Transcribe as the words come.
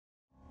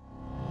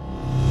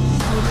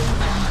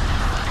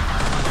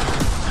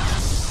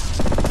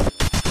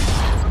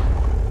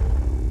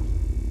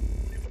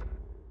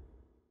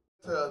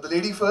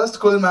first,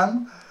 Kul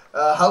ma'am,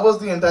 how was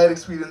the entire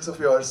experience of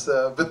yours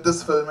with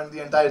this film and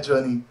the entire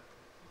journey?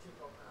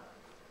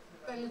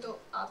 पहले तो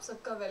आप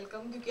सबका welcome,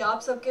 क्योंकि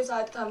आप सबके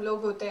साथ हम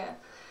लोग होते हैं,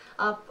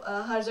 आप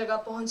हर जगह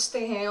पहुंचते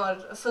हैं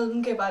और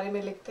फिल्म के बारे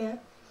में लिखते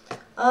हैं।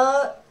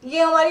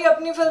 ये हमारी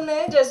अपनी फिल्म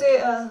है, जैसे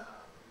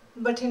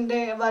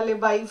बठिंडे वाले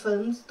बाई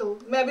फिल्म्स, तो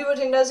मैं भी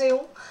बठिंडा से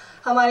हूँ,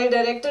 हमारे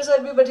डायरेक्टर सर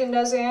भी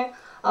बठिंडा से हैं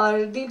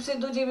और दीप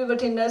सिद्धू जी भी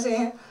बठिंडा से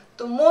हैं,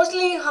 तो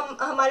मोस्टली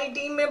हमारी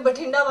टीम में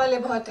बठिंडा वाले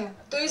बहुत हैं,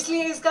 तो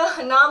इसलिए इसका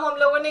नाम हम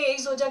लोगों ने यही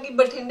सोचा कि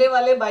बठिंडे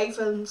वाले बाई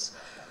फिल्म्स।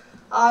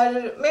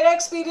 और मेरा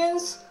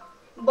एक्सपीरियंस,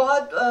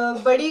 बहुत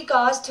बड़ी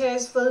कास्ट है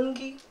इस फिल्म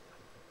की,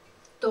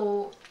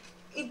 तो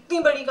इतनी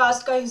बड़ी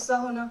कास्ट का हिस्सा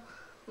होना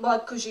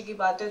बहुत खुशी की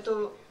बात है,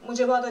 तो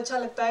मुझे बहुत अच्छा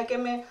लगता है कि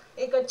मैं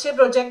एक अच्छे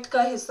प्रोजेक्ट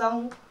का हिस्सा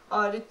हूँ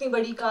और इतनी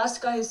बड़ी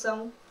कास्ट का हिस्सा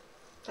हूँ।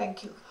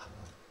 Thank you.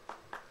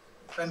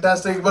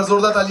 फैंटास्टिक, एक बार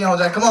जोरदार तालियां हो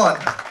जाएं, कम ऑन।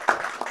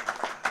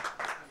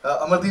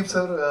 अमरदीप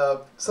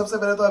सर, सबसे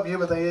पहले तो आप ये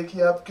बताइए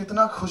कि आप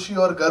कितना खुशी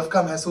और गर्व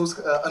का महसूस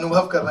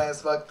अनुभव कर रहे हैं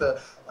इस वक्त।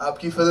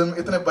 आपकी फिल्म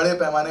इतने बड़े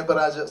पैमाने पर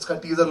आज उसका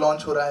टीजर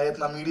लॉन्च हो रहा है,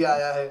 इतना मीडिया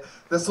आया है,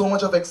 there's so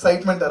much of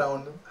excitement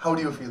around. How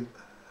do you feel?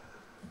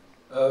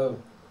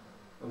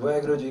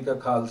 Waheguru ji का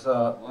खालसा,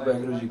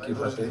 वाहिगुरु जी की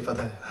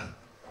फतेह।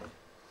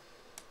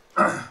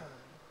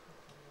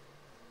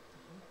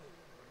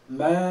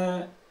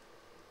 मैं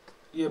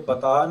ये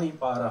बता नहीं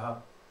पा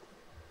रहा,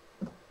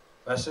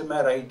 वैसे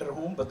मैं राइटर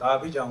हूँ, बता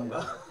भी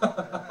जाऊंगा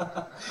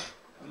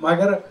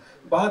मगर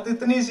बात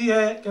इतनी सी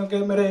है, क्योंकि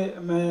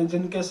मैं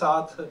जिनके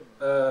साथ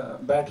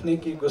बैठने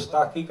की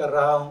गुस्ताखी कर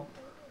रहा हूँ,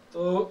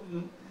 तो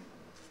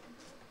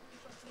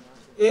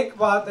एक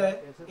बात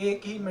है,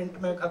 एक ही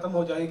मिनट में ख़त्म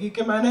हो जाएगी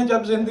कि मैंने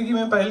जब ज़िंदगी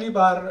में पहली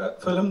बार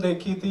फिल्म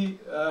देखी थी,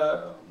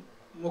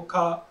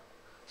 मुखा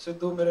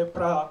सिद्धू मेरे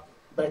भरा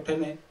बैठे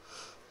ने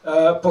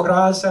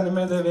पुखराज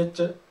सिनेमे दे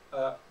विच,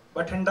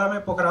 बठिंडा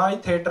में पुखराज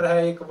थिएटर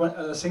है, एक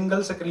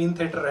सिंगल स्क्रीन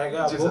थिएटर रह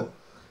गया वो,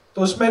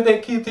 तो उसमें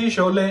देखी थी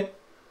शोले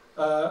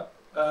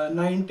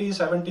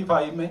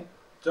 1975 में,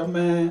 जब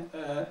मैं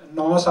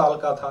 9 साल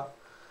का था।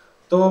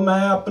 तो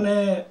मैं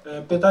अपने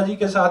पिताजी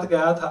के साथ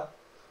गया था,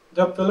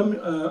 जब फिल्म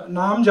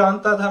नाम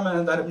जानता था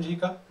मैं धर्म जी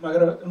का,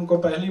 मगर उनको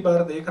पहली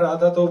बार देख रहा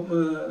था, तो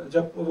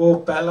जब वो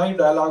पहला ही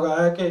डायलॉग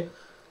आया कि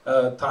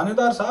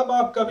थानेदार साहब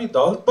आप कभी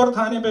दौलतपुर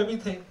थाने पे भी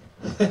थे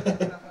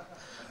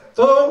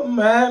तो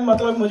मैं,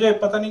 मतलब मुझे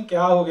पता नहीं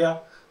क्या हो गया,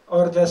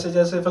 और जैसे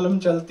जैसे फिल्म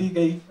चलती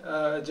गई,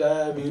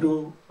 जय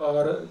वीरू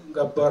और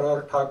गब्बर और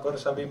ठाकुर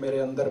सभी मेरे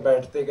अंदर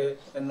बैठते गए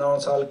 9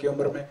 साल की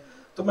उम्र में।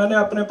 तो मैंने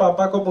अपने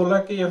पापा को बोला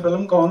कि ये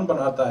फिल्म कौन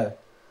बनाता है,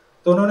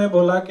 तो उन्होंने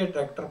बोला कि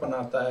डायरेक्टर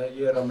बनाता है,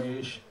 ये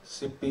रमेश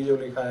सिप्पी जो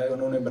लिखा है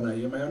उन्होंने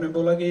बनाई है। मैं उन्हें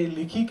बोला कि ये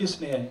लिखी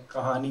किसने है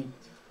कहानी,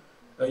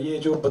 ये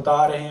जो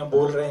बता रहे हैं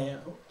बोल रहे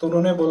हैं, तो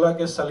उन्होंने बोला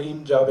कि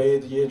सलीम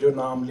जावेद, ये जो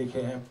नाम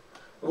लिखे हैं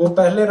वो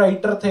पहले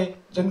राइटर थे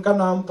जिनका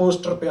नाम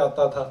पोस्टर पे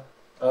आता था।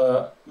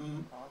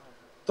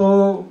 तो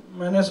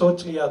मैंने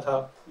सोच लिया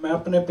था, मैं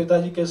अपने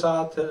पिताजी के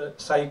साथ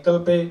साइकिल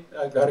पे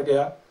घर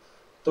गया,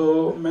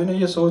 तो मैंने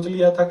ये सोच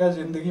लिया था कि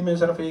ज़िंदगी में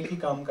सिर्फ एक ही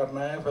काम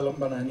करना है, फिल्म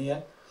बनानी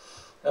है।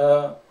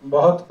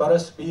 बहुत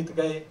बरस बीत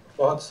गए,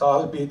 बहुत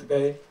साल बीत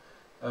गए,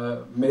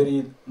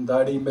 मेरी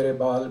दाढ़ी मेरे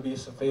बाल भी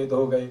सफ़ेद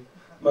हो गए,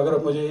 मगर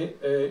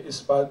मुझे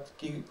इस बात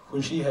की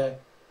खुशी है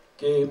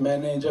कि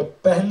मैंने जब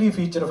पहली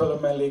फीचर फिल्म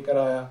मैं लेकर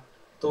आया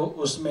तो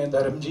उसमें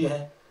धर्म जी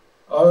हैं,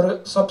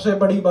 और सबसे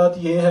बड़ी बात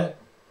यह है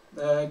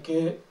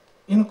कि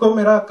इनको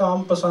मेरा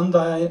काम पसंद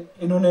आया,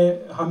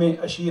 इन्होंने हमें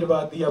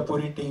आशीर्वाद दिया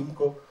पूरी टीम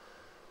को,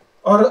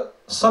 और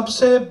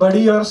सबसे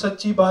बड़ी और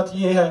सच्ची बात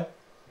यह है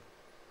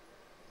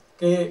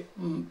कि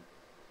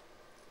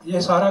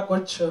ये सारा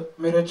कुछ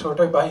मेरे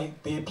छोटे भाई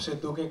दीप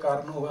सिद्धू के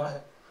कारण हुआ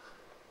है।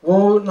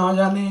 वो ना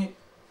जाने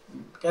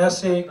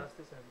कैसे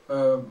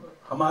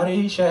हमारे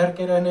ही शहर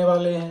के रहने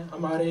वाले हैं,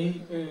 हमारे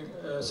ही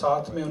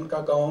साथ में उनका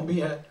गांव भी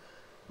है,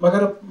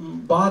 मगर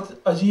बात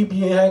अजीब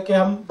ये है कि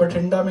हम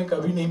बठिंडा में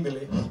कभी नहीं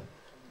मिले,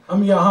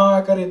 हम यहाँ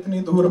आकर इतनी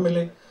दूर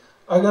मिले।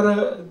 अगर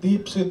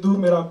दीप सिद्धू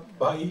मेरा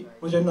भाई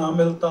मुझे ना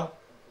मिलता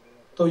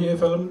तो ये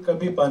फिल्म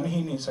कभी बन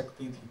ही नहीं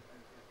सकती थी,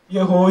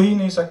 ये हो ही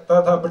नहीं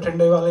सकता था,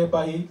 बठिंडे वाले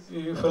भाई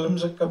फिल्म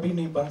से कभी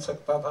नहीं बन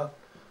सकता था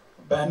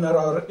बैनर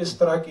और इस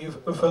तरह की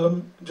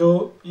फिल्म,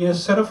 जो ये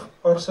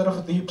सिर्फ और सिर्फ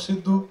दीप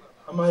सिद्धू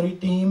हमारी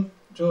टीम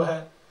जो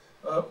है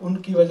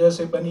उनकी वजह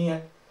से बनी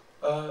है।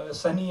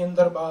 सनी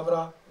इंदर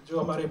बावरा जो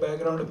हमारे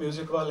बैकग्राउंड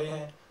म्यूजिक वाले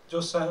हैं,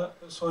 जो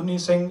सोनी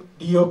सिंह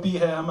डीओपी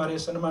है हमारे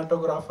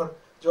सिनेमाटोग्राफर,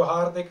 जो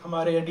हार्दिक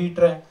हमारे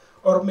एडिटर हैं,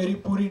 और मेरी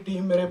पूरी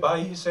टीम, मेरे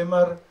भाई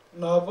सिमर,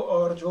 नव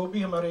और जो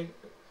भी हमारे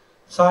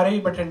सारे ही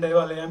बठिंडे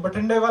वाले हैं।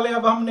 बठिंडे वाले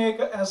अब हमने एक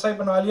ऐसा ही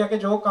बना लिया कि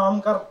जो काम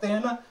करते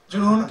हैं ना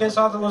जुनून के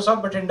साथ, वो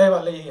सब बठिंडे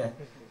वाले ही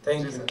हैं।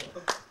 Thank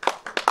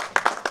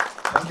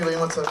you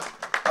very much sir.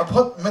 अब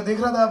बहुत, मैं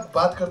देख रहा था आप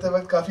बात करते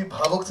वक्त काफी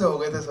भावुक से हो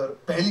गए थे सर।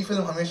 पहली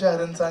फिल्म हमेशा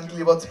हर इंसान के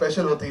लिए बहुत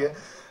स्पेशल होती है।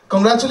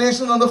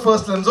 Congratulations on the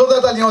first film, जोरदार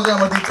तालियां हो जाए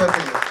अमरदीप सर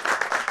के लिए।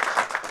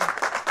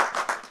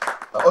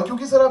 और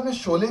क्योंकि सर आपने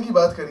शोले की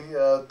बात करी,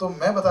 तो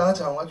मैं बताना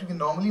चाहूंगा, क्योंकि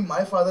normally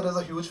my father is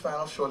a huge fan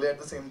of Sholay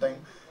at the same time.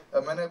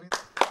 मैंने अभी,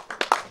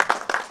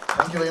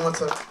 thank you very much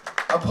sir.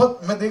 अब बहुत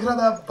मैं देख रहा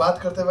था आप बात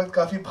करते वक्त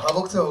काफी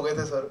भावुक से हो गए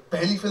थे सर.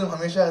 पहली फिल्म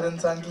हमेशा हर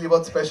इंसान के लिए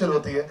बहुत स्पेशल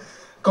होती है.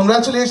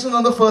 Congratulations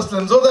on the first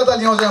film. जोरदार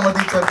तालियां हो जाए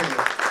अमरदीप सर के लिए.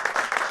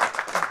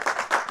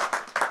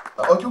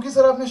 और क्योंकि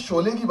सर आपने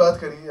शोले की बात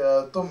करी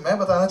तो मैं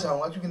बताना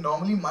चाहूंगा क्योंकि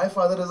normally my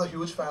father is a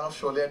huge fan of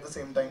Sholay at the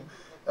same time.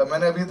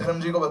 मैंने अभी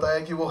धर्म जी को बताया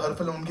कि वो हर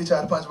फिल्म उनकी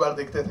 4-5 बार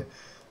देखते थे.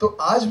 तो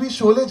आज भी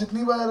शोले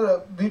जितनी बार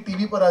भी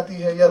टीवी पर आती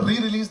है या री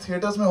रिलीज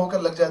थिएटर्स में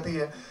होकर लग जाती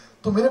है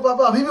तो मेरे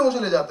पापा अभी भी मुझे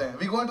ले जाते हैं.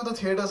 We go into the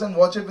theatres and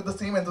watch it with the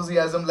same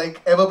enthusiasm like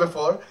ever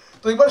before.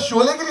 तो एक बार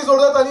शोले के लिए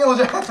जोरदार तालियां हो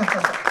जाए.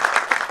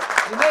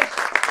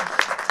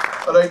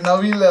 Alright, now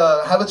we'll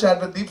have a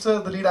chat with Deep sir,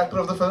 the lead actor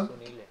of the film.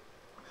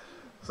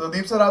 So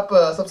Deep sir, आप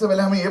सबसे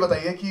पहले हमें ये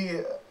बताइए कि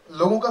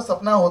लोगों का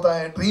सपना होता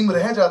है, ड्रीम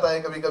रह जाता है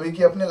कभी-कभी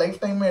कि अपने लाइफ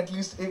टाइम में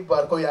एटलीस्ट एक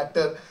बार कोई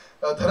एक्टर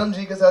धर्म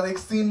जी के साथ एक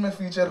सीन में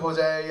फीचर हो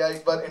जाए या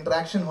एक बार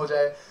इंटरेक्शन हो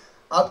जाए.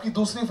 आपकी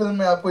दूसरी फिल्म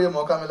में आपको ये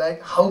मौका मिला है.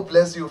 How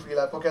blessed you feel?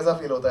 आपको कैसा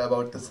फील होता है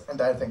about this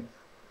entire thing?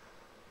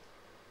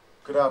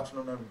 Good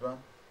afternoon, everyone.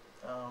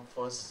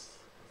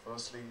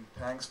 Firstly,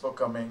 thanks for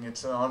coming.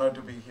 It's an honor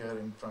to be here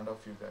in front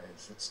of you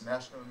guys. It's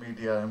national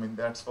media. I mean,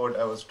 that's what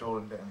I was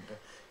told. And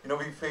you know,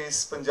 we face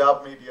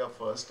Punjab media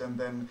first,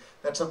 and then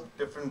that's a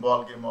different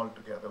ball game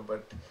altogether.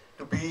 But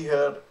to be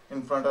here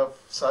in front of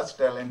such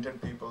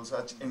talented people,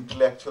 such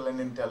intellectual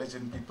and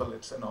intelligent people,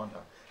 it's an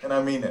honor, and I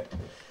mean it.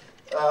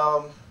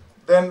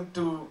 Then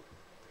to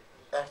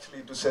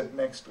sit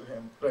next to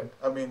him, Right.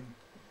 I mean,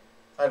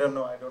 I don't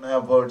know, I don't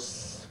have words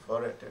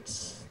for it. It's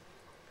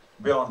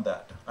beyond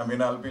that. I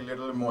mean, I'll be a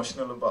little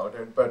emotional about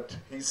it, but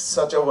he's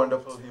such a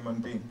wonderful human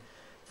being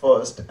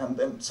first,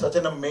 and then such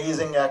an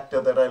amazing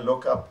actor that I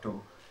look up to,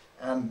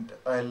 and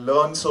I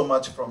learn so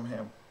much from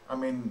him. I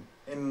mean,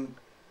 in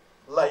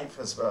life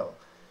as well.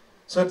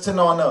 So it's an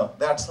honor.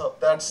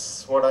 That's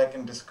what I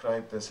can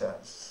describe this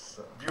as.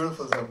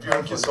 Beautiful sir. Beautiful.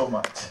 Thank you so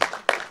much.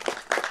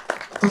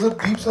 तो sir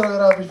दीप sir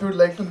अगर आप if you would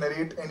like to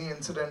narrate any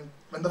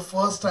incident when the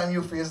first time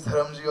you faced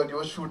धर्म जी और you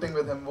were shooting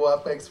with him, वो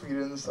आपका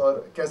experience और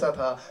कैसा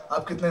था?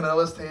 आप कितने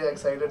nervous थे या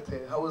excited थे?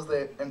 How was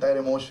the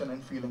entire emotion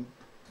and feeling?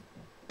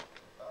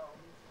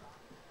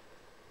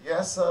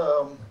 Yes,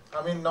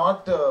 I mean,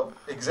 not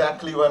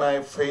exactly when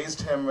I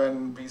faced him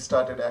when we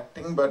started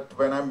acting, but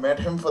when I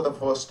met him for the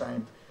first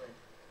time.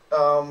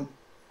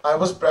 I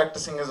was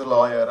practicing as a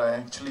lawyer. I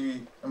actually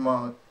am a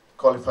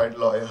qualified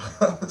lawyer.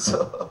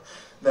 So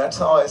that's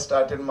how I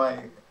started my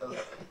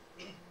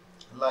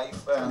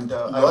life. And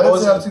I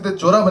was आप सीधे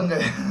जोरा बन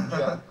गए.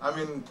 yeah, I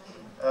mean,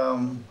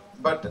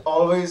 but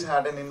always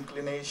had an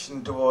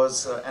inclination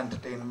towards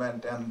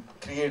entertainment and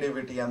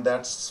creativity, and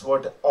that's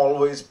what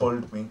always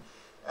pulled me.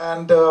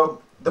 And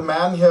the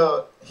man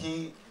here,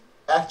 he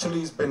actually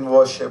has been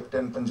worshipped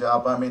in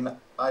Punjab. I mean,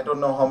 I don't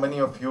know how many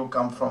of you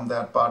come from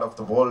that part of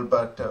the world,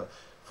 but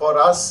for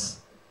us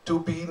to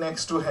be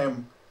next to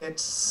him,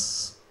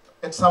 it's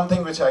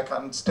something which I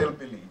can't still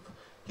believe.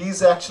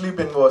 He's actually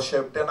been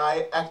worshipped, and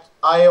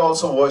I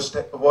also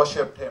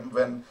worshipped him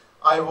when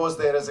I was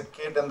there as a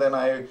kid, and then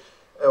I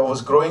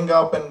was growing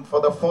up, and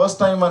for the first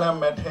time when I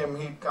met him,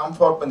 he'd come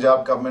for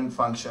Punjab government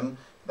function.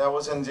 That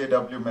was in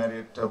JW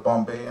Marriott,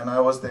 Bombay, and I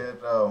was there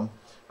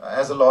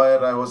as a lawyer.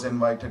 I was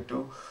invited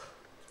to.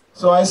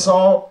 So I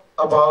saw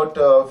about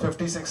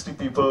 50-60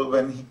 people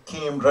when he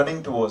came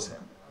running towards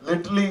him,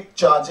 literally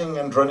charging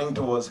and running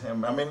towards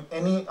him. I mean,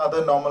 any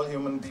other normal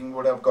human being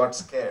would have got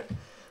scared,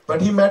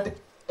 but he met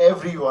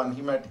everyone.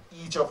 He met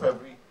each of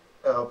every,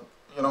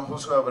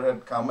 whosoever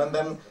had come. And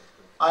then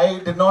I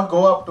did not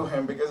go up to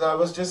him because I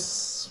was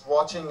just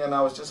watching and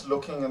I was just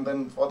looking. And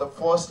then for the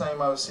first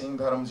time I was seeing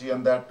Dharamji,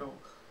 and that too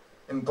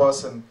in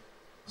person.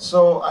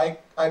 So I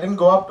didn't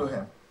go up to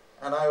him.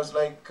 And I was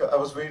like, I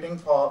was waiting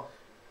for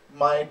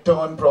my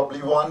turn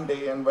probably one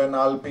day, and when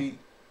I'll be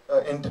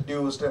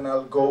introduced and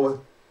I'll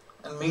go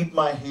and meet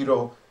my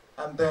hero.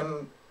 And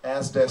then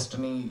as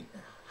destiny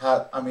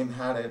had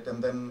it,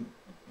 and then,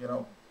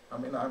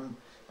 I'm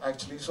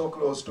actually so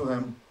close to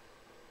him,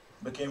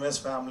 became his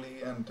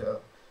family, and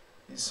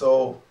he's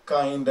so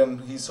kind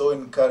and he's so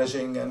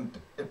encouraging. And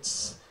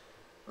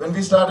when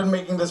we started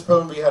making this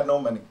film, we had no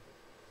money.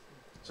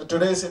 So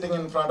today, sitting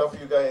in front of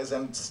you guys,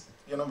 and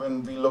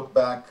when we look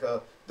back,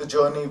 the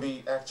journey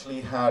we actually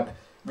had,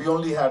 we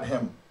only had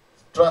him.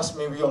 Trust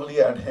me, we only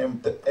had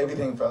him.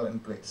 Everything fell in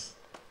place,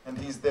 and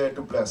he's there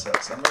to bless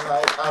us. I mean,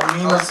 I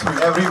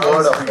mean every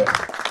word of it.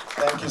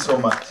 Thank you so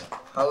much.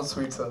 How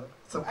sweet, sir.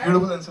 It's a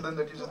beautiful incident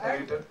that you just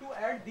narrated. To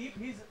add deep,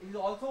 he's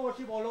also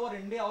worshipped all over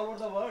India, all over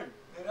the world.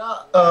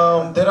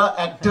 There are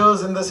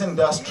actors in this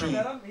industry.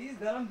 He's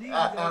Dharamji.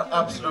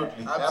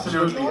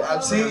 Absolutely.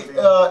 See,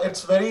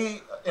 it's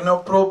very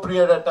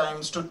inappropriate at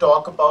times to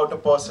talk about a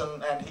person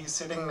and he's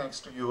sitting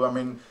next to you. I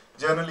mean,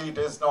 generally it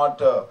is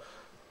not,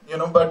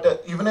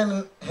 but even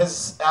in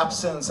his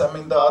absence, I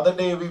mean, the other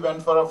day we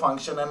went for a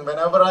function, and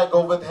whenever I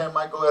go with him,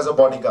 I go as a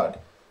bodyguard,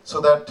 so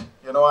that,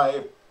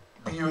 I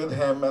be with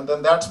him, and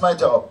then that's my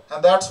job,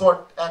 and that's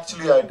what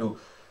actually I do.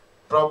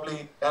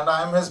 Probably, and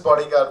I'm his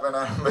bodyguard when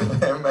I'm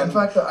with him. And, in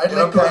fact, I'd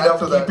like to add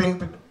to that.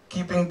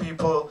 Keeping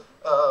people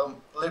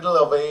little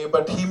away,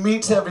 but he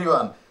meets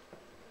everyone.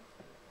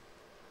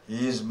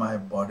 He is my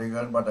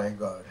bodyguard, but I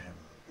got him.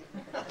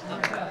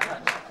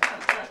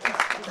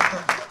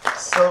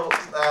 So,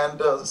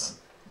 and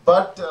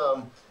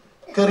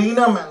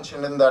Karina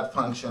mentioned in that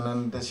function,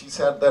 and she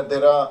said that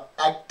there are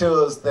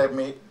actors that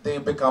they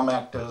become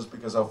actors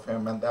because of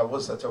him, and that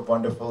was such a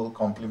wonderful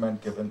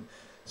compliment given.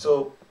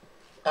 So,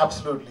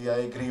 absolutely, I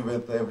agree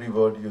with every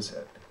word you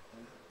said.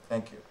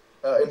 Thank you.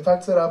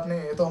 In fact sir आपने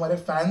ये तो हमारे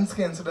fans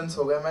के incidents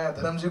हो गए. मैं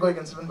धर्म जी को एक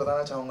इंसिडेंट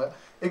बताना चाहूँगा.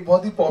 एक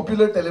बहुत ही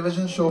पॉपुलर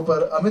टेलीविजन शो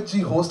पर अमित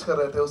जी होस्ट कर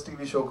रहे थे उस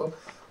टीवी शो को,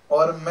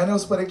 और मैंने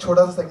उस पर एक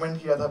छोटा सा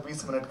सेगमेंट किया था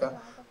 20 मिनट का.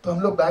 तो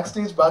हम लोग बैक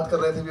स्टेज बात कर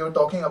रहे थे, we were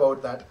talking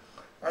about that,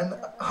 and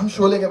हम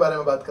शोले के बारे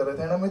में बात कर रहे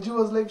थे. And Amit ji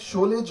was like,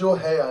 Sholay जो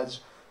है आज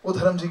वो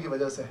धर्म जी की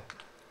वजह से है.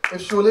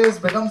 If Sholay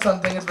is become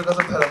something it's because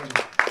of धर्म जी.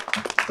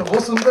 तो वो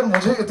सुनकर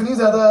मुझे इतनी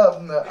ज्यादा,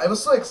 I was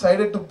so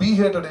excited to be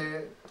here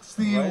today,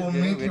 C you,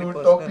 meet you,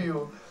 talk to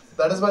you.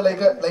 That is why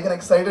like an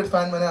excited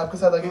fan मैंने आपके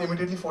साथ आके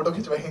immediately फोटो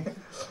खिंचवाई.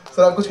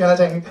 सर आप कुछ कहना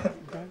चाहेंगे?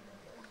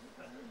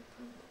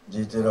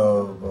 जीते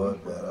रहो, बहुत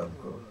प्यार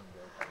आपको.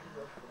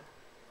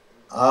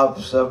 आप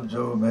सब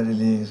जो मेरे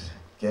लिए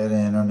कह रहे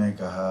हैं, इन्होंने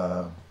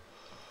कहा,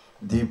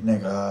 दीप ने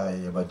कहा,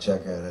 ये बच्चा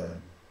कह रहा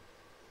है,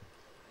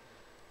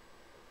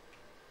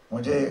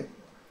 मुझे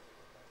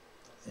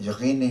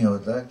यकीन नहीं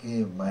होता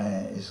कि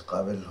मैं इस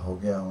काबिल हो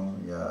गया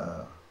हूँ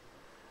या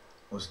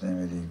उसने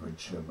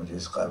मुझे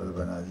इस काबिल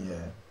बना दिया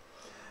है.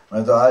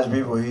 मैं तो आज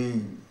भी वही,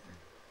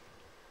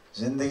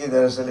 जिंदगी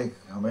दरअसल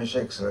हमेशा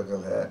एक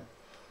सर्कल है,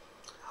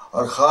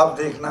 और ख्वाब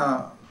देखना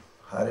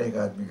हर एक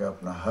आदमी का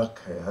अपना हक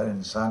है, हर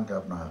इंसान का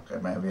अपना हक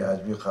है. मैं भी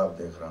आज भी ख्वाब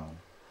देख रहा हूँ,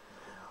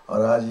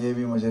 और आज ये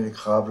भी मुझे एक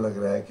ख्वाब लग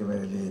रहा है कि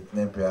मेरे लिए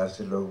इतने प्यार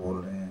से लोग बोल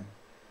रहे हैं,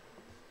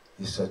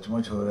 ये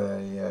सचमुच हो रहा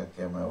है या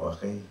क्या मैं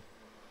वाकई.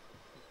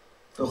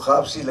 तो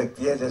ख्वाब सी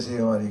लगती है. जैसे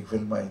हमारी एक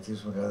फिल्म आई थी,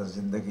 उसमें कहा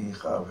जिंदगी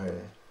ख्वाब है,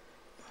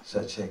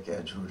 सच है क्या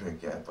झूठ है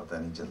क्या पता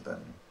नहीं चलता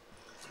नहीं.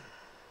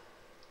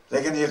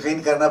 लेकिन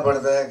यकीन करना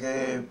पड़ता है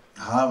कि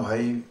हाँ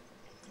भाई,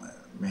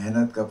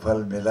 मेहनत का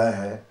फल मिला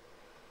है,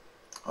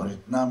 और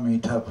इतना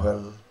मीठा फल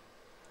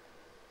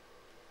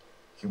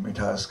कि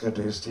मिठास का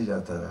टेस्ट ही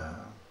जाता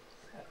रहा.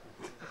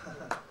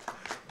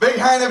 Big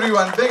hand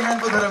everyone, big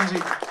hand for धर्म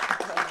जी.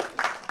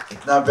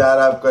 इतना प्यार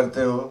आप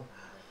करते हो,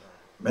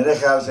 मेरे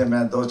ख्याल से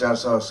मैं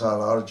 200-400 साल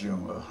और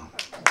जीऊंगा.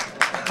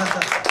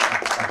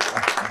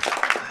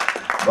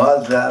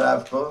 बहुत प्यार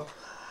आपको.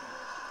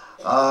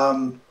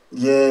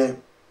 ये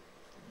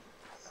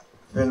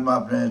फिल्म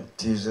आपने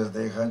टीजर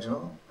देखा जो,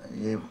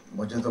 ये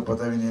मुझे तो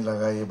पता भी नहीं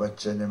लगा ये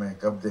बच्चे ने मैं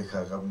कब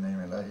देखा कब नहीं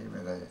मिला. ये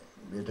मेरा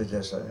बेटे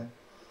जैसा है,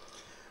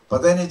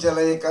 पता ही नहीं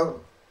चला ये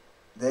कब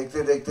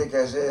देखते देखते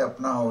कैसे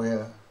अपना हो गया.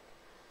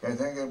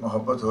 कहते हैं कि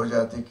मोहब्बत हो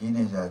जाती की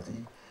नहीं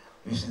जाती,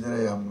 इसी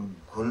तरह हम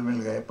घुल मिल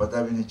गए.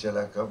 पता भी नहीं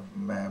चला कब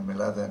मैं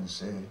मिला था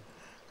इनसे,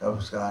 कब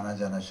उसका आना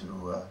जाना शुरू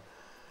हुआ.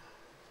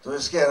 तो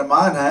इसके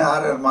अरमान हैं,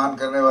 हर अरमान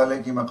करने वाले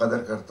की मैं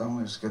कदर करता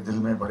हूँ. इसके दिल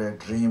में बड़े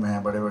ड्रीम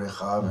हैं, बड़े बड़े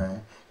ख्वाब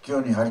हैं,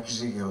 क्यों नहीं, हर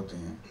किसी के होते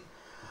हैं.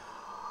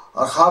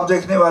 और ख्वाब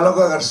देखने वालों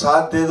का अगर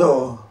साथ दे दो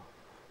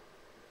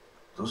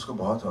तो उसको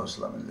बहुत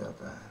हौसला मिल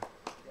जाता है.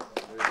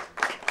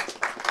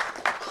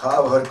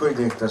 ख्वाब हर कोई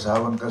देखता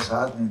साहब, उनका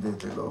साथ नहीं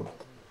देते लोग.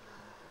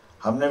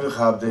 हमने भी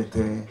ख्वाब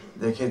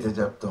देखे थे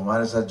जब, तो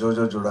हमारे साथ जो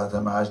जो जुड़ा था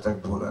मैं आज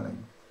तक भूला नहीं.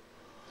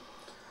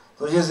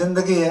 तो ये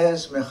ज़िंदगी है,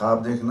 इसमें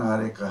ख्वाब देखना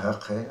हर एक का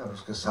हक है, और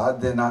उसके साथ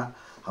देना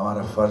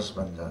हमारा फ़र्ज़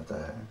बन जाता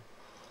है.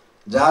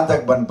 जहाँ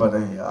तक बन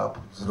पड़े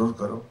आप ज़रूर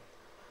करो.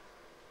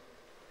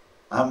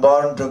 I'm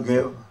born to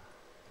give,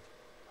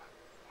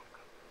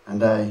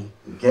 and I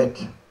get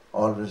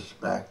always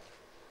back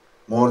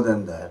more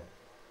than that.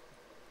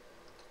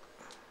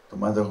 तो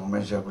मैं तो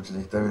हमेशा कुछ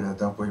लिखता भी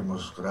रहता हूँ. कोई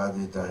मुस्कुरा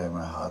देता है,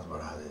 मैं हाथ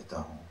बढ़ा देता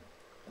हूँ.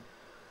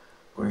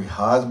 कोई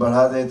हाथ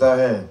बढ़ा देता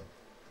है,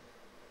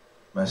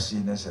 मैं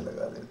सीने से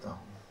लगा लेता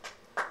हूँ.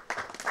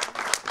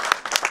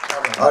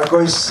 और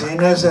कोई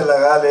सीने से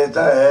लगा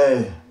लेता है,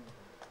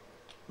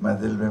 मैं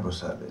दिल में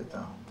घुसा लेता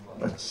हूँ.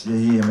 बस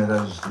यही है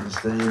मेरा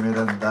रिश्ता, ये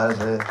मेरा अंदाज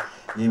है,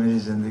 ये मेरी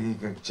ज़िंदगी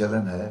का एक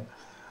चलन है.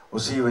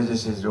 उसी वजह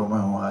से जो मैं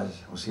हूँ आज,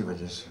 उसी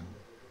वजह से हूँ.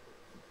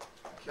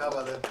 क्या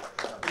बात है.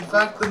 In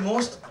fact, the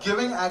most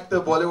giving actor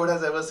Bollywood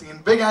has ever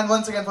seen. Big hand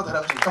once again for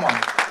Dharam ji. Come on.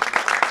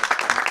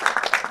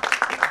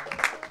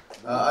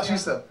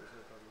 Ashish sir.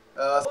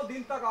 2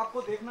 दिन तक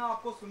आपको देखना,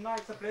 आपको सुनना,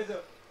 इट्स अ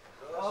प्लेजर.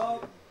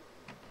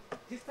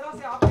 जिस तरह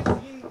से आपके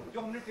सीन जो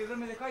हमने ट्रेलर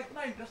में देखा,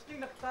 इतना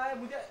इंटरेस्टिंग लगता है,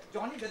 मुझे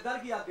जॉनी गद्दार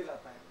की याद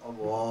दिलाता है.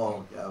 वाह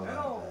क्या बात है.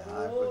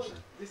 हाँ, कुछ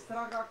जिस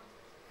तरह का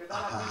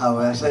किरदार, हाँ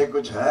वैसा ही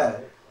कुछ है.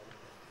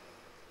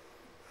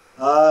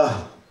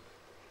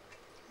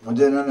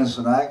 मुझे इन्होंने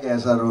सुनाया कि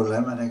ऐसा रोल है.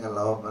 मैंने कहा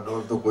लाओ, मैं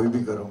रोल तो कोई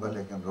भी करूँगा,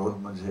 लेकिन रोल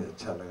मुझे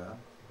अच्छा लगा.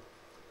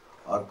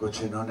 और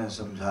कुछ इन्होंने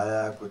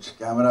समझाया, कुछ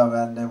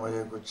कैमरामैन ने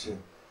मुझे कुछ,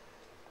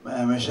 मैं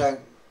हमेशा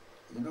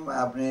मैं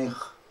अपनी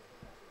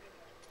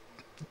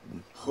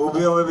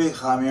खूबियों में भी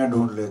खामियां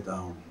ढूंढ लेता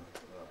हूँ.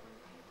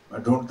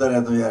 मैं ढूंढता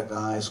रहता हूँ यार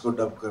कहाँ इसको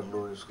डब कर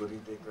लो, इसको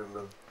रीटेक कर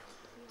लो.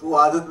 तो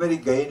आदत मेरी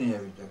गई नहीं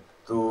अभी तक.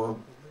 तो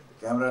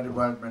कैमरा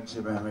डिपार्टमेंट से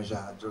मैं हमेशा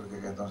हाथ जोड़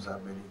के कहता हूँ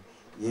साहब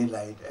मेरी ये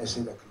लाइट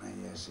ऐसे रखना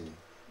है, ऐसे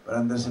पर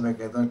अंदर से मैं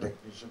कहता हूँ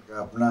टेक्नीशियन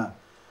का अपना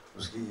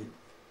उसकी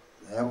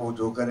है, वो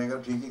जो करेगा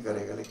ठीक ही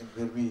करेगा, लेकिन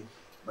फिर भी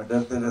मैं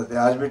डरते डरते,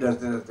 आज भी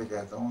डरते डरते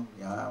कहता हूँ,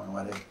 यहाँ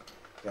हमारे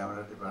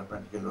कैमरा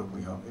डिपार्टमेंट के लोग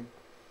भी होंगे,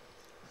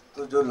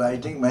 तो जो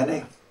लाइटिंग मैंने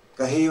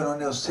कही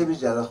उन्होंने उससे भी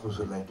ज़्यादा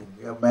खूबसूरत लाइटिंग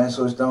की। अब मैं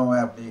सोचता हूँ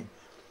मैं अपनी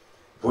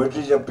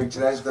पोइट्री जब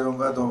पिक्चराइज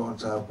करूँगा तो उन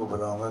साहब को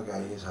बुलाऊँगा कि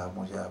आइए साहब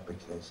मुझे आप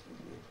पिक्चराइज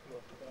कीजिए।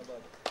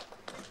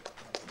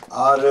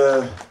 और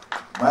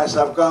मैं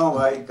सबका हूँ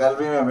भाई, कल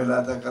भी मैं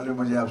मिला था, कल भी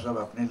मुझे आप सब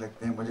अपने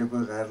लगते हैं, मुझे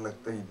कोई गैर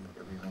लगता ही नहीं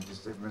कभी। मैं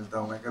जिससे मिलता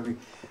हूँ मैं कभी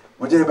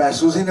मुझे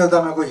महसूस ही नहीं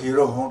होता मैं कोई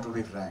हीरो हूँ, टू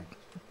बी फ्रैंक।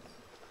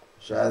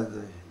 शायद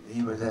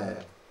यही वजह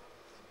है,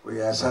 कोई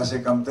ऐसा से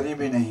कमतरी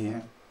भी नहीं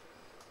है,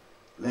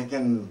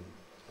 लेकिन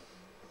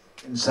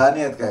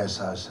इंसानियत का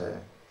एहसास है।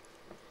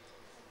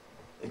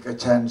 एक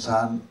अच्छा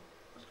इंसान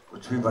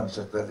कुछ भी बन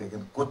सकता है,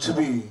 लेकिन कुछ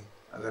भी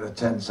अगर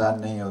अच्छा इंसान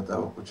नहीं होता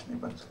वो कुछ नहीं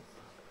बन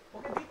सकता।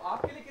 ओके दीप,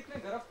 आपके लिए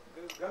कितने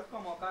गर्व का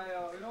मौका है,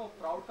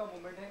 प्राउड का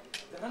मोमेंट है,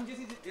 धर्म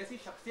जैसी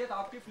शख्सियत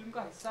आपकी फिल्म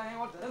का हिस्सा है,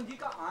 और धर्म जी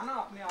का आना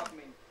अपने आप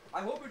में,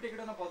 I hope you take it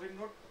on a positive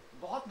note,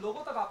 बहुत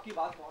लोगों तक आपकी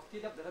बात पहुंचती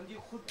है जब धर्म जी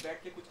खुद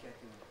बैठ के कुछ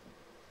कहते हैं।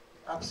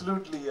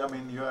 Absolutely, I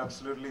mean, you're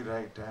absolutely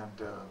right,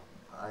 and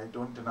I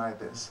don't deny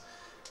this.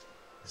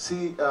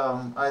 See,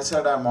 I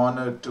said I'm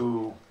honored to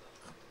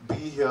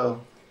be here,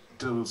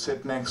 to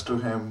sit next to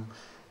him,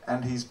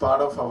 and he's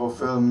part of our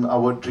film,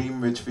 our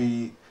dream, which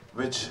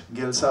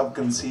Gil Saab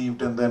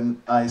conceived, and then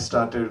I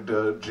started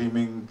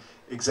dreaming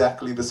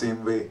exactly the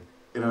same way,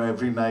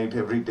 every night,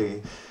 every day.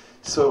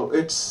 So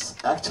it's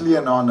actually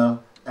an honor,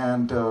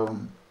 and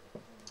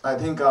I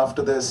think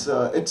after this,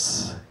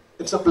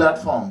 it's a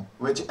platform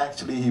which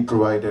actually he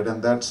provided,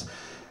 and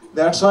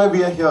that's why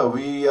we are here.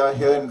 We are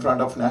here in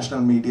front of national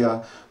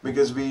media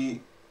because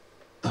we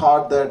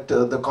thought that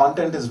the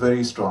content is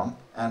very strong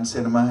and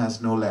cinema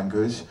has no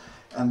language,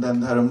 and then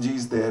Dharamji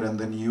is there, and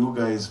then you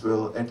guys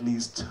will at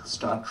least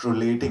start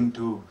relating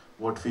to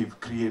what we've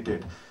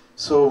created.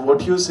 So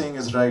what you're saying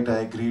is right. I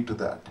agree to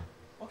that.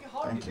 Okay,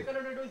 how Thank difficult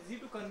it was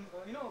to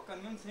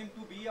convince him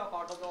to be a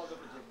part of the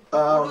project?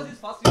 What was his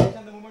first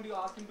reaction the moment you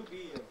asked him to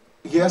be here?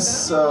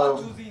 Yes.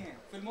 choosy हैं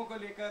फिल्मों को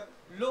लेकर,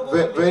 लोगों को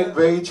लेकर.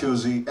 Very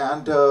choosy,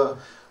 and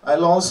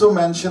I'll also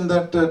mention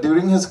that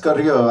during his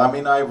career, I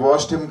mean, I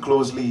watched him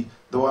closely,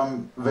 though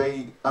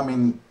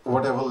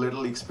whatever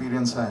little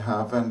experience I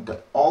have, and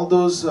all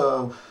those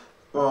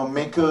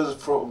makers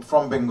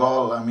from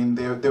Bengal, I mean,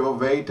 they were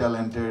very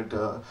talented,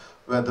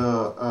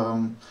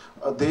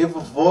 they've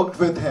worked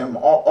with him,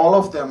 all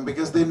of them,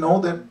 because they know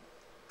that,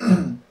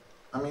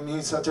 I mean,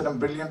 he's such a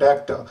brilliant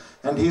actor,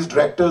 and he's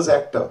director's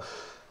actor.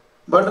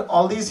 But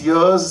all these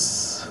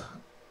years,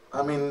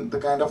 I mean, the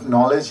kind of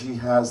knowledge he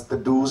has, the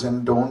do's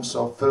and don'ts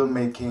of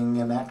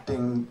filmmaking and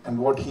acting and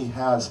what he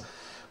has,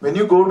 when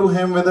you go to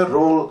him with a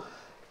role,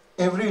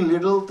 every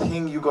little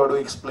thing you got to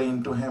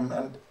explain to him.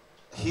 And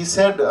he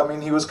said, I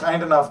mean, he was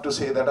kind enough to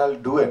say that I'll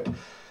do it.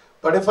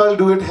 But if I'll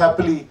do it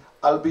happily,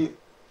 I'll be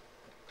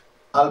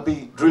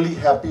really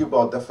happy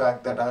about the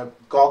fact that I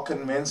got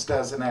convinced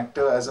as an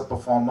actor, as a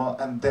performer,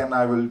 and then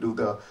I will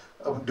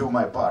do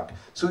my part.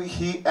 So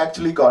he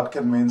actually got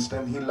convinced,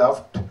 and he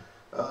loved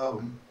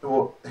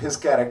his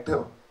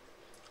character.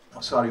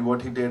 Sorry,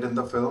 what he did in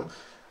the film.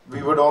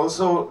 We would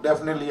also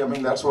definitely, I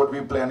mean, that's what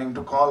we're planning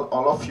to call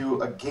all of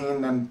you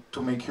again and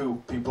to make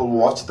you people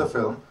watch the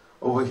film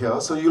over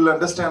here. So you'll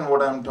understand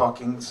what I'm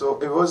talking. So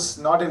it was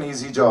not an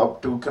easy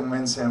job to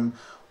convince him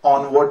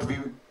on what we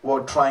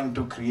were trying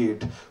to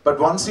create. But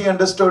once he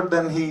understood,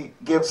 then he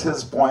gives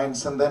his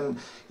points. And then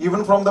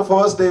even from the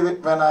first day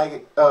when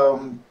I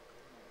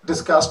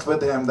discussed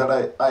with him that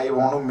I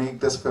want to make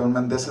this film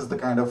and this is the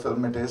kind of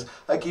film it is,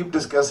 I keep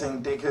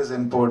discussing, take his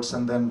inputs,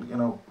 and then, you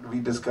know, we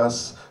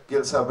discuss,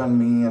 Gil Saab and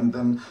me, and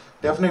then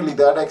definitely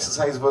that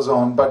exercise was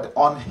on. But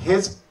on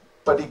his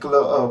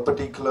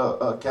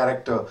particular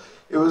character,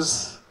 it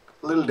was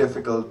a little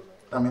difficult.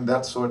 I mean,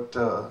 that's what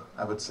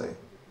I would say.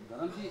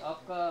 धर्म जी,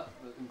 आपका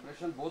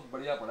impression बहुत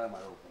बढ़िया पड़ा है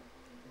हमारे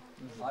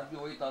ऊपर। आज भी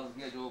वही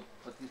ताज़गी है जो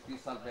 25-30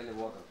 साल पहले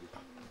हुआ करती थी।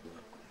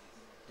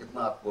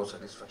 कितना आपको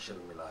सेटिस्फेक्शन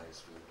मिला है इस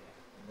फिल्म में?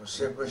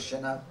 मुझसे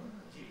क्वेश्चन आप?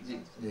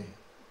 जी।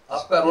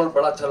 आपका रोल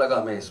बड़ा अच्छा लगा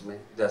हमें इसमें,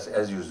 जैसे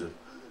एज यूजुअल।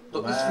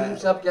 तो इस फिल्म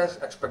से आप क्या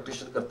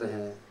एक्सपेक्टेशन करते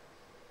हैं?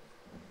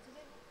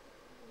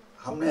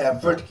 हमने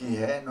एफर्ट की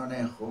है,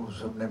 इन्होंने खूब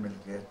सबने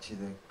मिलकर अच्छी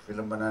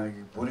फिल्म बनाने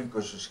की पूरी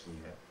कोशिश की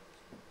है।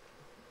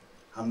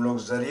 हम लोग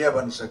जरिया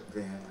बन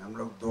सकते हैं, हम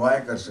लोग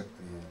दुआएं कर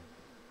सकते हैं,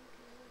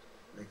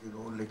 लेकिन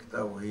वो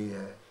लिखता वही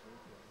है,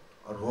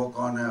 और वो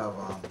कौन है?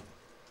 अवाम।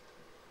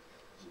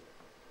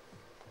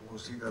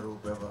 उसी का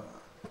रूप है,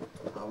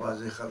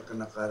 आवाज़ खल्क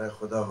नकार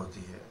खुदा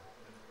होती है।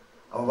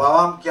 अब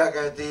आवाम क्या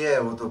कहती है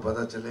वो तो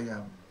पता चलेगा।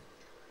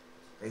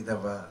 कई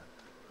दफ़ा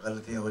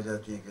गलतियाँ हो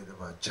जाती हैं, कई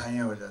दफ़ा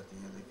अच्छाइयाँ हो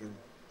जाती हैं, लेकिन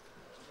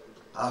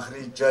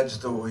आखिरी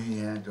जज तो वही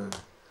हैं जो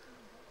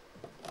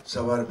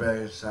सवार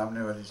पे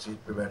सामने वाली सीट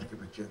पे बैठ के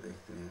पिक्चर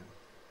देखते हैं।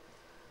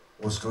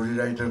 वो स्टोरी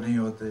राइटर नहीं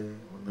होते,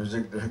 वो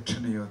म्यूजिक डायरेक्टर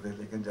नहीं होते,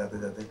 लेकिन जाते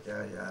जाते क्या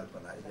यार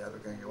बनाई यार,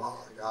 कहेंगे वाह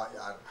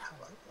यार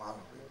वाह,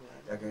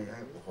 क्या कहेंगे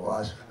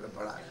बकवास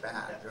बड़ा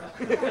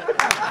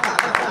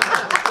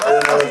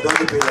दूध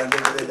पी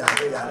लेंगे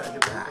जाके जाना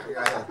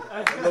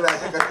मतलब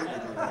ऐसे करके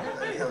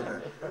ये होता है।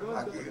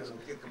 बाकी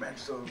उनके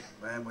कमेंट्स तो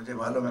मुझे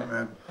मालूम है,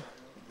 मैं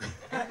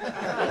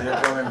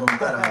थिएटरों में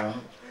घूमता रहा हूँ,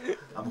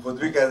 हम खुद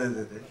भी कह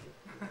देते थे।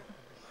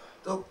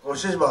 तो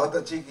कोशिश बहुत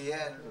अच्छी की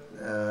है,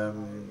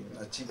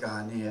 अच्छी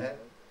कहानी है,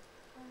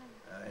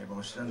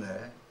 इमोशनल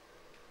है।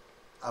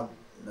 अब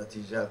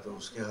नतीजा तो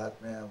उसके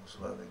हाथ में है, उस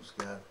बात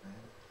उसके हाथ में है।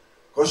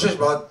 कोशिश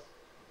बहुत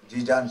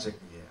जी जान से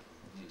की है।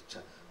 जी अच्छा,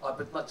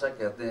 आप इतना अच्छा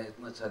कहते हैं,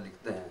 इतना अच्छा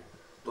लिखते हैं,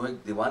 तो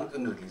एक दीवान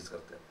क्यों नहीं रिलीज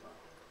करते अपना?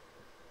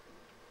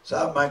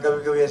 साहब मैं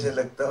कभी कभी ऐसे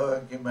लगता है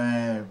कि मैं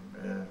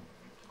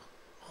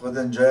खुद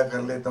एंजॉय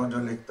कर लेता हूँ जो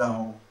लिखता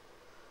हूँ,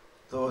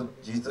 तो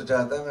जी तो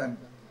चाहता है, मैं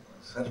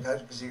सरकार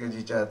किसी का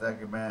जी चाहता है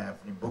कि मैं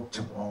अपनी बुक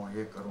छपवाऊँ,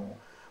 ये करूँ।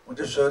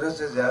 मुझे शोहरत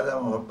से ज़्यादा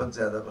मोहब्बत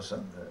ज़्यादा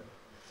पसंद है।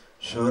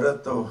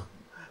 शोहरत तो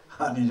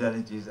आनी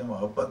जानी चीज़ है,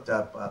 मोहब्बत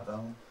चाह पाता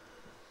हूँ,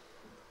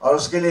 और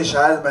उसके लिए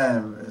शायद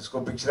मैं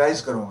इसको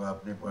पिक्चराइज करूँगा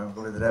अपनी पोएम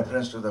को with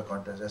reference to the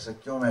context. ऐसा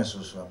क्यों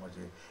महसूस हुआ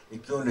मुझे, ये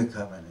क्यों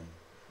लिखा मैंने,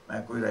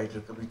 मैं कोई राइटर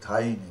कभी था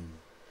ही नहीं।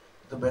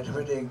 तो बैठे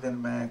बैठे एक दिन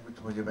मैं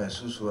कुछ मुझे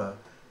महसूस हुआ,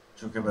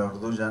 चूँकि मैं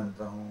उर्दू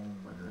जानता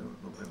हूँ,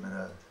 उर्दू पे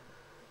मेरा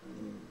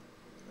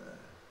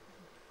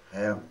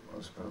है,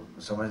 उस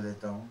पर समझ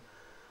लेता हूँ,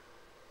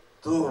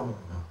 तो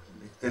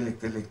लिखते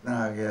लिखते लिखना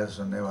आ गया।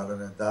 सुनने वालों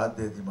ने दाद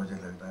दे दी, मुझे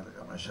लगने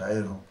लगा मैं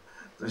शायर हूँ।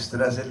 तो इस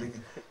तरह से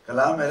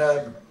कलाम मेरा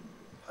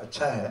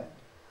अच्छा है।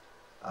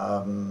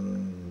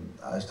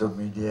 आज तो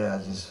मीडिया,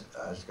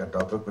 आज का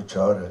टॉपिक कुछ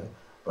और है,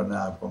 वरना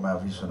आपको मैं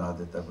अभी सुना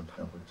देता कुछ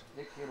ना कुछ।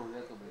 एक शेर हो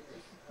जाए तो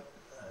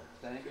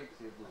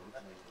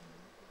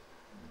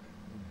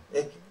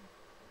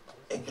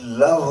एक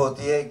लव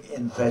होती है, एक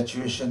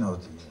इन्फेचुएशन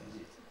होती है।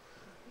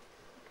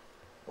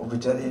 वो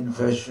बेचारी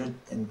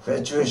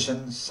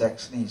इन्फेचुएशन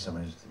सेक्स नहीं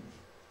समझती,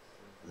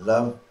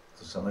 लव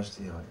तो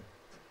समझती है।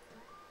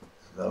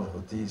 लव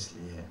होती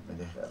इसलिए है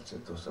मेरे ख्याल से,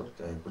 तो सब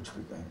चाहे कुछ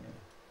भी कहेंगे,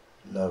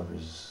 love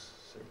is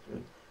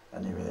secret,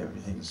 anyway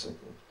everything is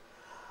secret.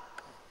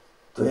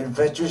 तो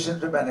इन्फेचुएशन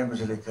पे मैंने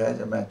कुछ लिखा है।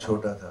 जब मैं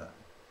छोटा था,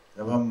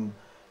 जब हम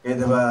कई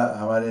दफ़ा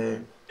हमारे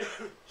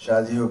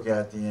शादी हो के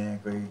आती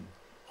हैं, कोई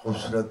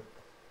खूबसूरत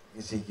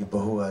किसी की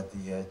बहू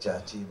आती है,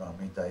 चाची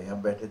मामी ताई,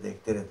 हम बैठे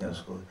देखते रहते हैं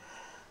उसको,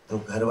 तो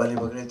घर वाली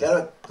पकड़े, चलो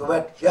तू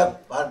बैठ, क्या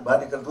बाहर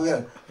निकल, तू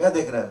क्या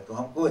देख रहा है, तो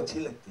हमको अच्छी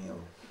लगती है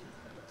वो,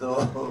 तो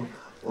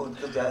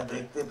उनको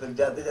देखते, फिर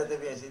जाते जाते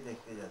भी ऐसे ही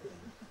देखते जाते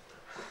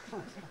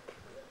हैं।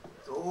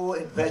 तो वो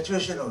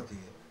इन्फेचुएशन होती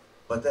है,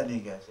 पता नहीं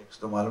क्या, सेक्स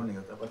तो मालूम नहीं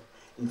होता, पर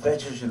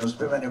इन्फेचुएशन, उस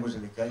पर मैंने कुछ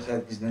लिखा है,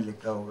 शायद किसी ने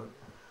लिखा होगा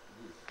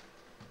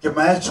कि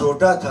मैं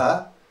छोटा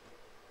था,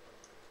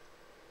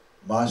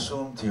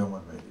 मासूम थी उम्र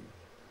मेरी।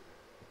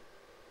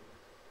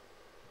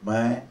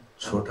 मैं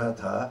छोटा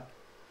था,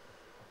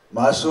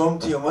 मासूम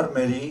थी उम्र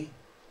मेरी,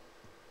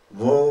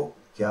 वो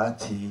क्या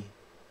थी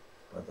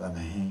पता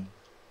नहीं,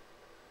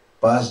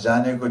 पास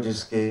जाने को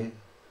जिसके,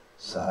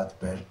 साथ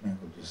बैठने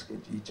को जिसके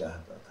जी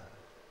चाहता था।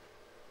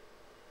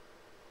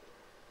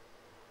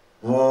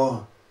 वो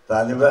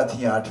तालिबा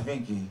थी 8वीं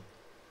की,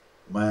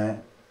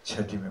 मैं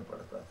 6ठी में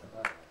पढ़ता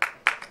था।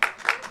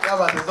 क्या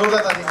बात है,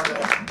 जोरदार ताली हो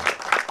जाए।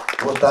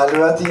 वो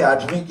तालिबा थी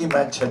 8वीं की,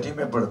 मैं 6ठी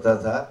में पढ़ता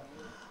था।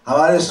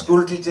 हमारे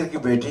स्कूल टीचर की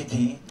बेटी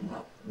थी,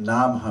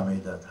 नाम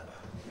हमीदा था।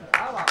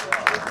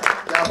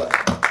 क्या बात।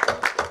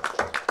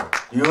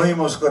 यूं ही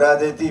मुस्कुरा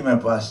देती, मैं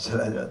पास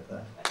चला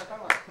जाता।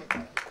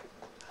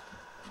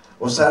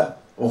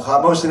 वो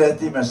खामोश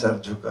रहती, मैं सर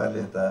झुका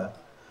लेता,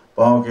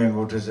 पाँव के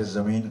अंगूठे से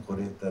जमीन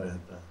कुरेदता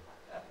रहता।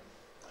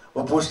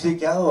 वो पूछती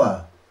क्या हुआ,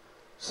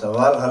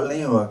 सवाल हल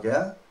नहीं हुआ क्या,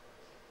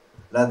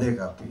 ला दे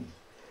कापी,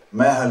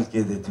 मैं हल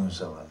किए देती हूँ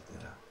सवाल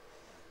तेरा।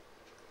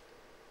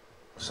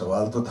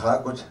 सवाल तो था,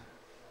 कुछ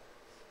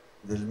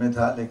दिल में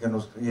था, लेकिन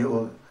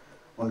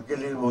उनके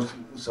लिए वो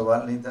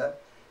सवाल नहीं था।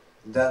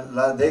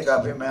 ला दे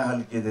कापी, मैं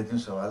हल किए देती हूँ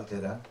सवाल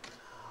तेरा।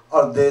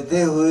 और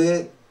देते हुए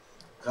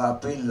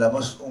कापी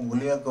लमस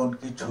उंगलियों को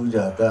उनकी छू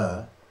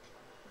जाता,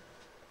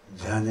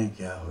 जाने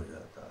क्या हो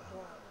जाता।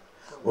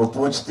 वो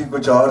पूछती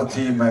कुछ और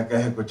थी, मैं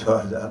कहे कुछ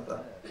और जाता।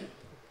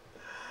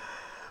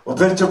 वो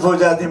फिर चुप हो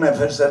जाती, मैं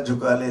फिर सर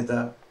झुका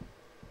लेता।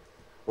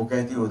 वो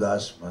कहती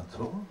उदास मत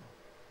हो,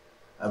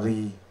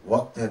 अभी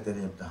वक्त है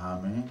तेरे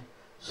इम्तिहान में,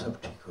 सब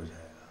ठीक हो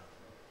जाएगा।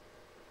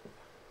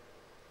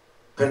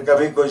 फिर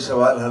कभी कोई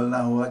सवाल हल ना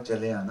हुआ,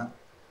 चले आना,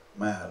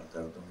 मैं हल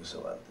कर दूंगी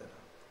सवाल तेरा।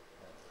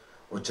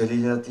 वो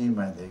चली जाती,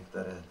 मैं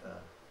देखता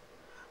रहता।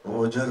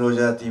 वो ओझल हो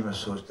जाती, मैं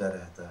सोचता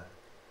रहता,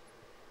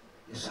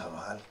 ये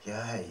सवाल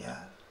क्या है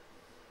यार,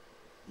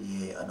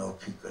 ये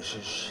अनोखी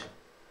कशिश,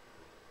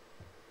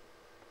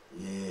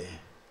 ये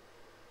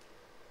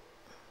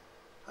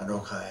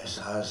अनोखा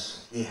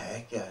एहसास, ये है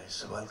क्या,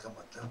 इस सवाल का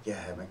मतलब क्या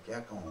है, मैं क्या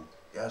कहूँ,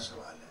 क्या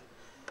सवाल है।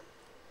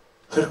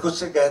 फिर खुद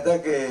से कहता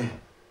कि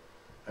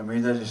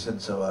हमीदा जिस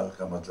सवाल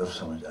का मतलब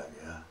समझ आ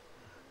गया,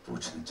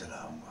 पूछने चला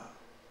आऊँगा।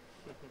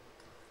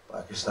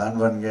 पाकिस्तान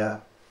बन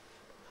गया,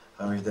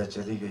 हमीदा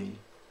चली गई,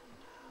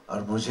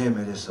 और मुझे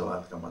मेरे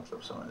सवाल का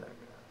मतलब समझ आ गया।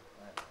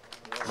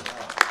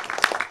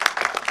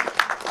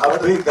 अब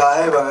भी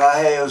गाहे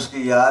बगाहे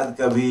उसकी याद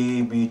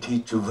कभी मीठी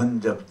चुभन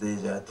जब दे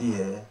जाती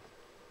है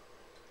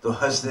तो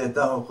हंस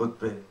देता हूँ खुद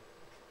पे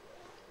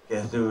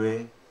कहते हुए,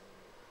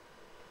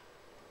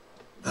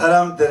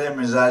 धर्म तेरे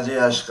मिजाजे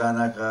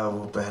आशिकाना का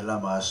वो पहला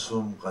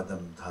मासूम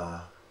कदम था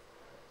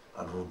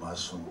और वो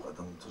मासूम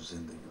कदम तो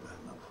जिंदगी भर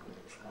ना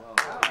भूलेगा।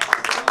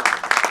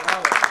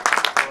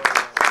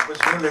 कुछ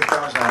नहीं लिखता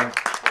हूँ साहब।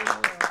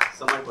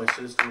 So my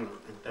questions to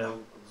entire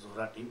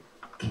JORA team.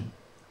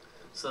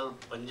 So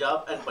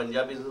Punjab and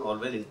Punjabi is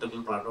always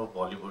integral part of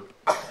Bollywood.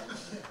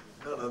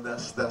 No,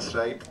 that's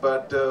right.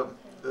 But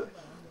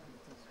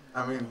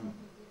I mean,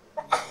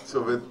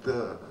 so with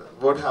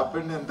what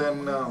happened, and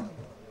then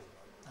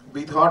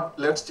we thought,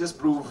 let's just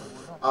prove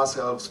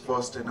ourselves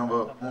first in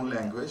our own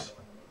language,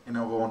 in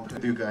our own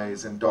with you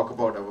guys, and talk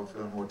about our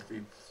film, what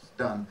we've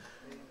done.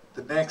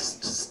 The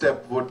next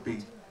step would be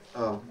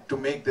to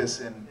make this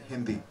in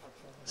Hindi.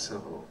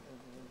 So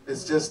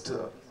it's just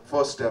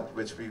first step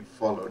which we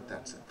followed.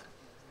 That's it.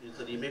 Is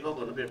the remake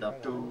going to be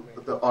adapted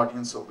To the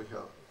audience over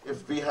here.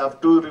 If we have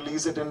to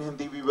release it in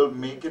Hindi, we will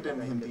make it in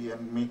Hindi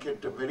and make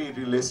it very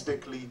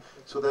realistically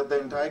so that the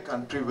entire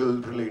country will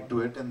relate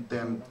to it, and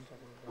then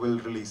we'll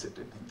release it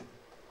in Hindi.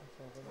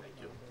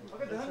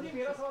 Okay, धर्म जी,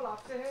 मेरा सवाल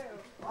आपसे है,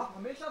 आप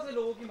हमेशा से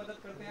लोगों की मदद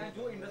करते हैं,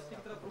 जो इंडस्ट्री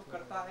की तरफ रुख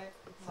करता है,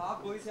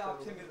 साफ गोई से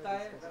आपसे मिलता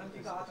है, धर्म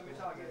जी का हाथ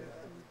हमेशा आगे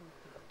रहता है।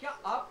 क्या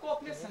आपको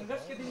अपने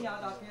संघर्ष के दिन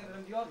याद आते हैं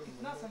धर्म जी, और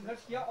कितना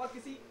संघर्ष किया, और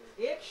किसी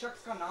एक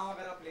शख्स का नाम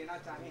अगर आप लेना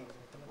चाहें?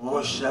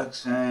 वो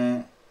शख्स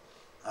हैं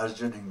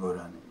अर्जुन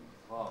हिंगोरानी।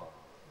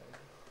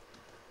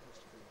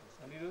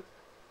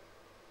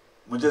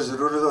 मुझे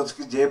जरूरत है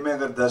उसकी जेब में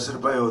अगर 10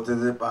 रुपए होते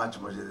थे 5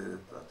 मुझे दे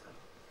देता था।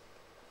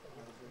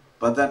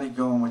 पता नहीं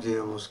क्यों, मुझे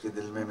उसके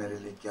दिल में मेरे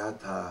लिए क्या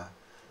था,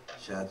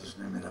 शायद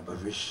उसने मेरा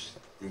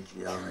भविष्य देख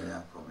लिया मेरी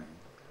आंखों में,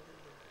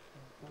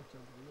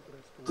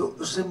 तो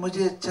उससे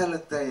मुझे अच्छा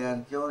लगता है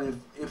यार। क्यों,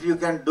 if you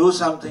can do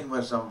something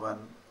for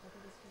someone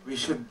we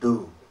should do.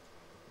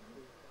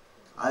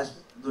 आज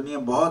दुनिया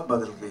बहुत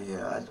बदल गई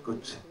है। आज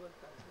कुछ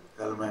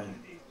कल मैं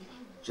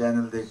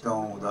चैनल देखता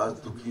हूँ, उदास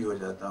दुखी हो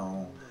जाता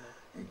हूँ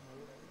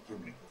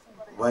कि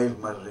वाइफ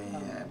मर रही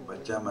है,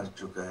 बच्चा मर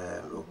चुका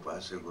है, लोग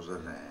पास से गुजर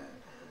रहे हैं।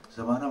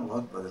 ज़माना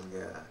बहुत बदल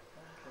गया है।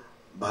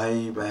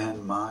 भाई बहन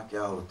माँ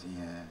क्या होती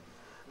हैं,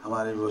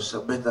 हमारी वो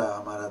सभ्यता,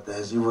 हमारा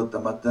तहजीब व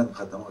तमद्दन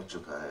ख़त्म हो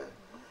चुका है।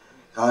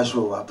 काश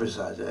वो वापस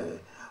आ जाए।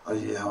 और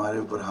ये हमारे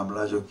ऊपर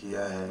हमला जो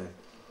किया है,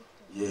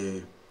 ये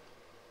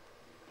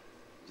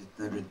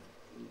जितने भी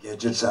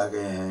गैजेट्स आ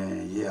गए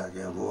हैं, ये आ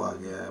गया वो आ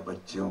गया,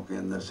 बच्चों के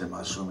अंदर से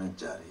मासूमियत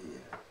जा रही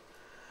है,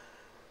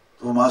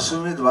 तो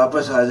मासूमियत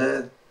वापस आ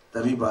जाए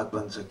तभी बात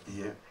बन सकती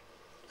है।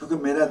 क्योंकि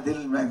मेरा दिल,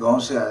 मैं गांव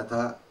से आया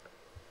था,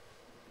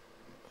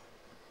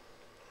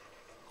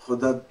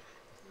 खुदा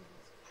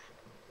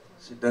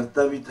से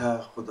डरता भी था,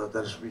 खुदा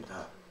दर्श भी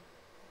था।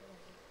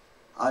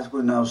 आज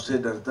कोई ना उससे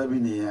डरता भी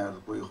नहीं है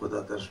और कोई खुदा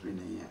दर्श भी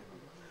नहीं है।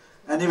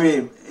 एनीवे,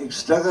 एक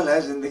स्ट्रगल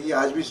है ज़िंदगी।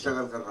 आज भी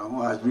स्ट्रगल कर रहा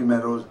हूँ। आज भी मैं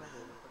रोज़,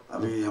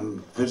 अभी हम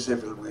फिर से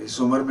फिल्म, इस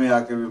उम्र में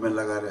आके भी मैं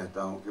लगा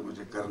रहता हूँ कि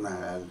मुझे करना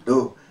है। I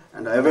do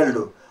and I will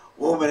do.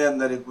 वो मेरे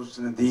अंदर एक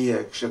उसने दी है,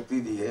 एक शक्ति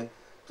दी है,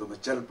 तो मैं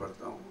चल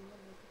पड़ता हूँ।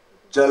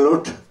 चल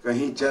उठ,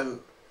 कहीं चल,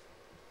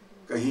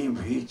 कहीं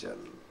भी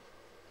चल,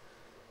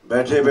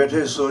 बैठे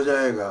बैठे सो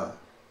जाएगा,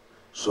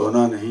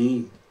 सोना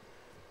नहीं,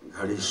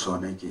 घड़ी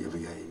सोने की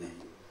अभी आई नहीं।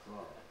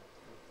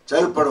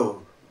 चल पड़ो,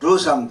 do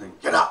something,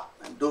 get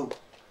up and do.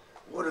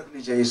 वो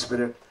रखनी चाहिए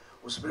स्पिरिट।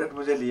 वो स्पिरिट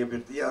मुझे लिए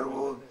फिरती है। और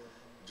वो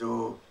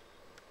जो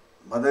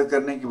मदद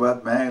करने की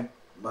बात, मैं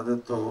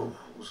मदद तो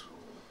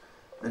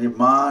मेरी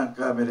माँ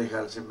का, मेरे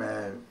ख्याल से,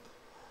 मैं,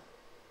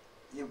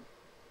 ये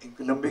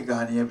एक लंबी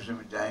कहानी है,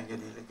 इसमें जाएंगे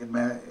नहीं, लेकिन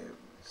मैं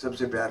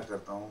सबसे प्यार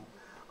करता हूँ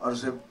और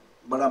उसे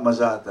बड़ा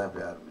मज़ा आता है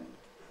प्यार में।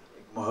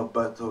 एक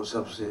मोहब्बत हो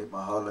सबसे,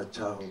 माहौल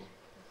अच्छा हो।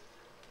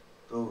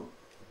 तो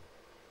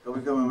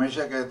कभी कभी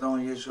हमेशा कहता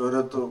हूँ ये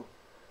शोहरत तो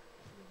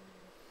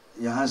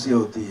यहाँ से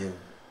होती है।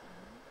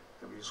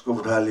 कभी इसको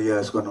उठा लिया,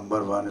 इसको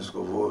नंबर 1,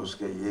 इसको वो,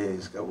 उसके ये,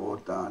 इसका वो,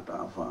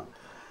 टाँ,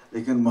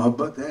 लेकिन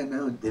मोहब्बत है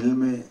ना, दिल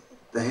में,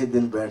 तहे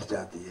दिल बैठ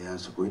जाती है, यहाँ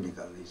से कोई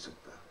निकाल नहीं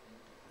सकता।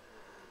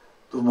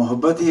 तो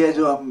मोहब्बत ही है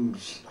जो हम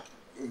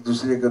एक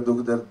दूसरे का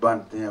दुख दर्द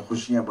बांटते हैं,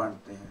 खुशियाँ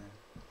बांटते हैं।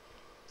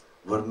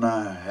 वरना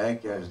है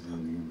क्या इस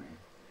जिंदगी में,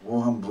 वो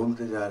हम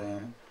भूलते जा रहे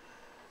हैं।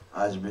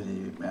 आज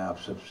मैं आप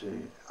सबसे,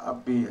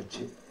 आप भी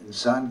अच्छे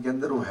इंसान के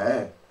अंदर वो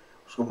है,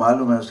 उसको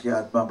मालूम है, उसकी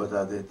आत्मा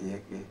बता देती है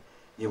कि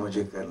ये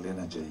मुझे कर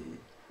लेना चाहिए।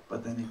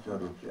 पता नहीं क्यों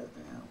रुक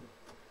जाते हैं हम।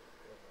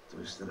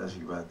 तो इस तरह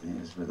की बातें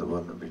हैं, इसमें तो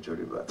बहुत लंबी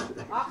चौड़ी बात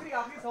है। आखिरी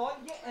सवाल,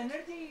 ये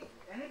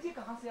एनर्जी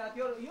कहाँ से आती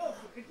है? और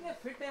कितने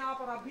फिट हैं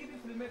आप, और अभी भी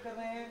फिल्में कर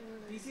रहे हैं,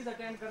 पीसीज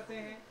अटेंड करते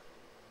हैं?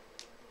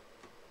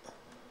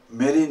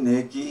 मेरी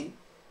नेकी,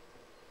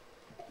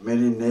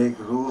 मेरी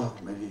नेक रूह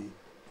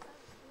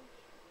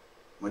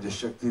मुझे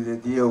शक्ति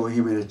देती है,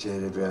 वही मेरे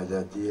चेहरे पे आ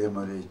जाती है।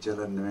 मेरे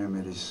चलन में,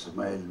 मेरी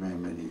स्माइल में,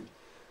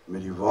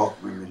 मेरी वॉक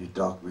में, मेरी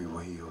टॉक में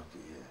वही होती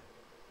है।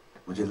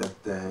 मुझे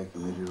लगता है कि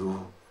मेरी रूह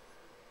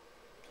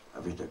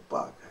अभी तक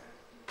पाक है।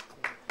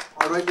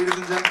 Alright, ladies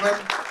and gentlemen,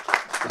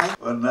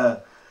 वरना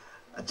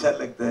अच्छा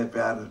लगता है,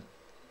 प्यार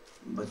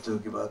बच्चों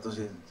की बातों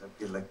से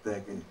सबके लगता है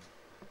कि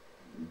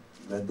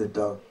when they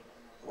talk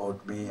about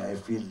me, I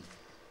feel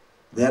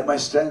they are my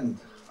strength.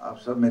 आप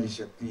सब मेरी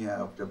शक्ति हैं।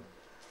 आप जब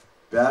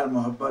प्यार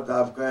मोहब्बत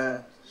आपका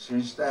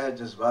सिंचता है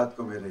जज्बात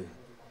को मेरे,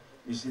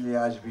 इसीलिए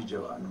आज भी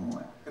जवान हूँ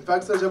मैं।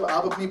 इनफैक्ट सर, जब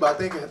आप अपनी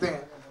बातें कहते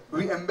हैं,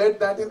 we embed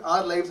that in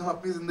our lives, हम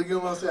अपनी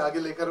जिंदगियों में उसे आगे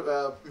लेकर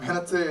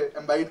मेहनत से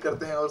एम्बाइड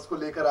करते हैं और उसको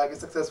लेकर आगे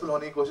सक्सेसफुल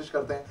होने की कोशिश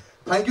करते हैं।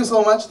 Thank you so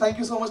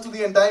much to the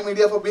entire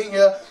media for being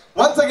here.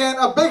 Once again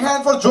a big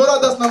hand for जोरा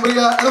 10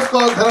 नंबरिया एंड ऑफ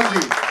कोर्स धर्म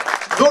जी।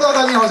 जोरदार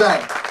तालियां हो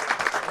जाएं।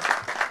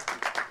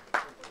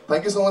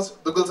 Thank you so much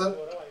Duggal sir.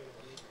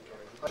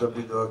 सब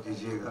भी दुआ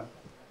कीजिएगा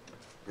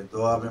कि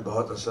दुआ में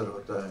बहुत असर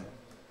होता है।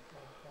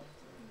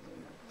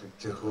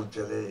 पिक्चर खूब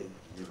चले,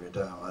 ये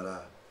बेटा हमारा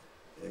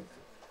एक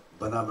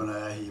बना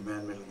बनाया ही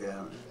मैन मिल गया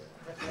हमें।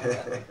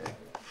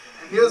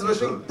 He is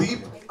wishing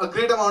deep a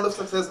great amount of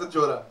success with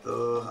JORA.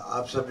 तो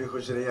आप सब भी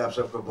खुश रहिए, आप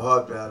सबको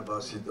बहुत प्यार,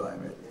 बहुत सी दुआएं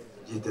मेरी,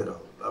 जीते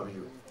रहो, love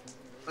you.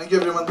 Thank you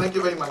everyone, thank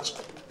you very much.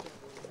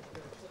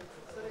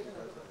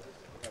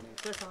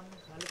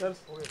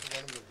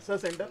 Sir,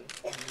 center.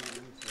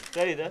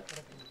 Sir, इधर.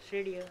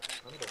 Straight here.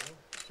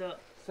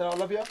 Sir,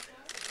 all of you.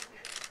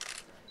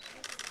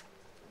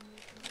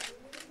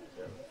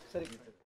 Sir.